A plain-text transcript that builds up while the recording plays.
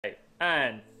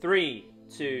And 3,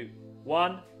 2,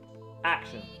 1,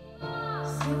 action.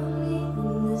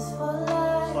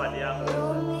 Slightly out of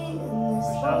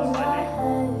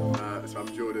So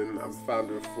I'm Jordan, I'm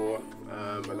founder of FORE,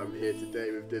 and I'm here today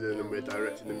with Dylan and we're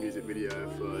directing the music video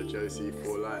for JOSI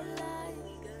FORE Life.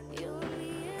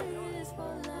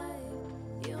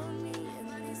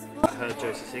 I heard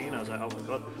JOSI singing and I was like, oh my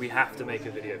god, we have to make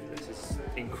a video for this. It's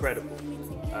incredible.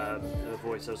 Her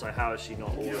voice, I was like, how is she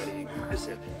not already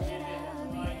massive?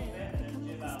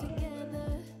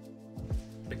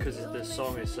 Because the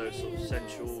song is so sort of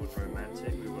sensual and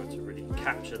romantic, we wanted to really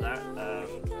capture that.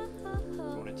 We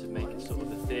wanted to make it sort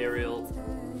of ethereal.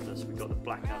 So we got the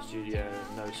blackout studio,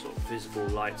 no sort of visible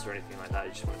lights or anything like that.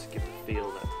 You just wanted to give the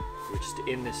feel that we're just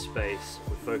in this space,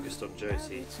 we're focused on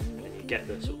JOSI, and then you get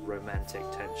the sort of romantic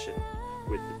tension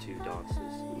with the two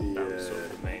dancers. That was sort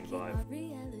of the main vibe.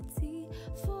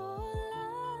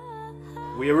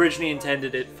 We originally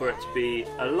intended it for it to be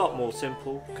a lot more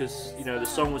simple because, you know, the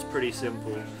song was pretty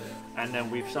simple, and then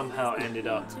we've somehow ended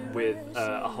up with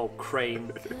a whole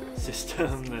crane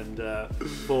system and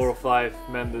 4 or 5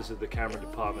 members of the camera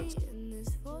department.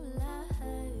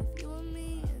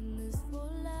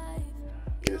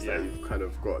 It's like you've kind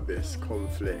of got this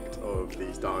conflict of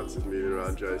these dancers moving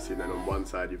around JOSI, and then on one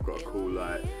side you've got a cool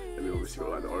light, and we've obviously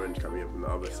got like the orange coming up on the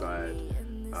other side.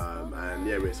 And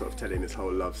yeah, we're sort of telling this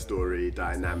whole love story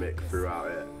dynamic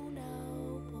throughout it.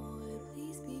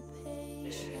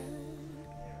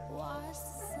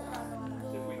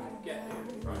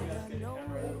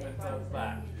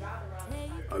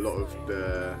 A lot of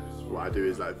what I do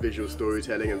is like visual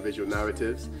storytelling and visual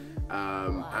narratives,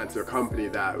 and to accompany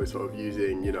that we're sort of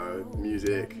using, you know,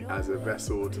 music as a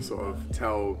vessel to sort of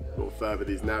tell or further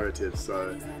these narratives.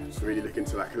 So really looking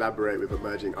to like collaborate with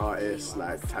emerging artists,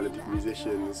 like talented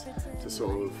musicians, to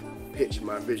sort of pitch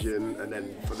my vision and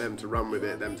then for them to run with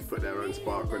it, them to put their own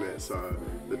spark on it. So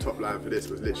the top line for this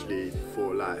was literally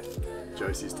FORE Life.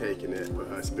 JOSI's taken it, put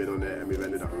her spin on it, and we've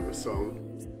ended up with a song.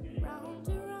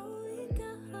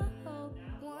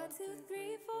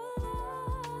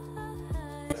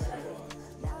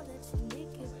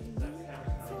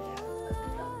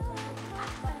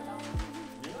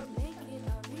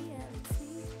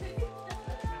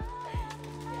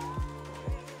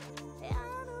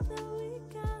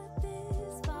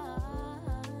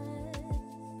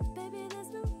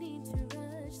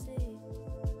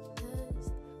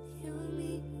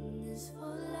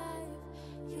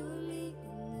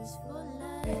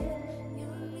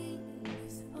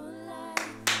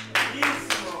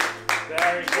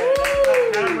 Very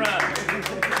good. Camera.